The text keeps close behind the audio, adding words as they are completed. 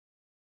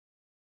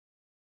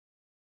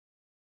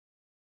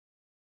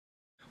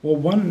Well,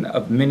 one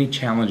of many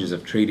challenges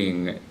of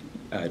treating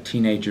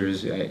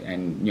teenagers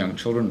and young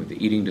children with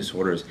eating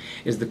disorders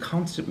is the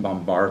constant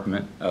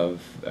bombardment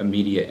of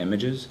media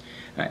images,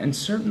 and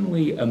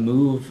certainly a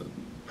move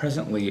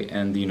presently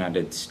in the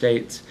United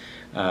States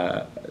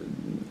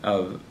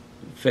of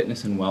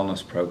fitness and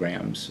wellness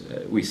programs.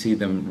 We see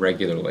them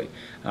regularly,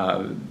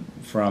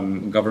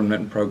 from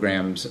government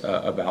programs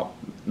about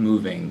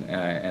moving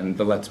and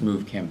the Let's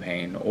Move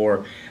campaign,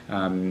 or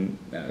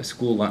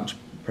school lunch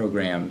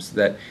programs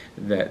that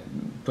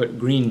put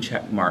green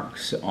check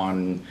marks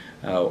on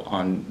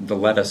the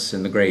lettuce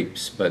and the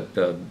grapes, but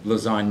the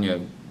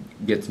lasagna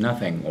gets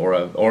nothing, or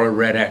a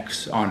red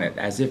X on it,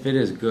 as if it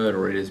is good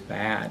or it is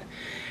bad.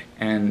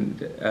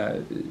 And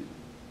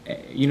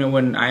you know,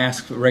 when I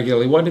ask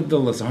regularly, what did the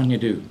lasagna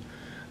do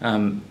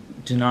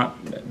to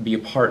not be a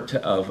part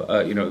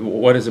of you know,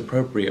 what is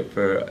appropriate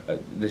for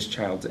this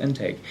child's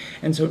intake?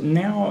 And so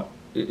now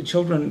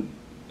children,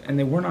 and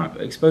they were not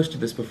exposed to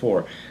this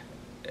before,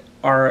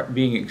 are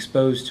being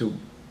exposed to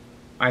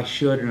I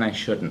should and I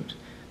shouldn't.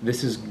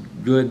 This is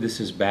good, this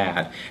is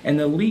bad. And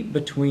the leap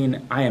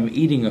between I am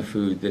eating a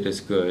food that is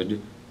good,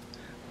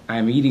 I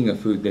am eating a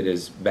food that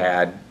is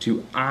bad,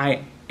 to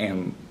I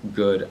am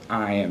good,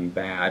 I am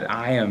bad,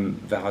 I am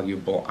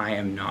valuable, I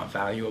am not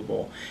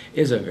valuable,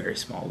 is a very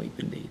small leap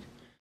indeed.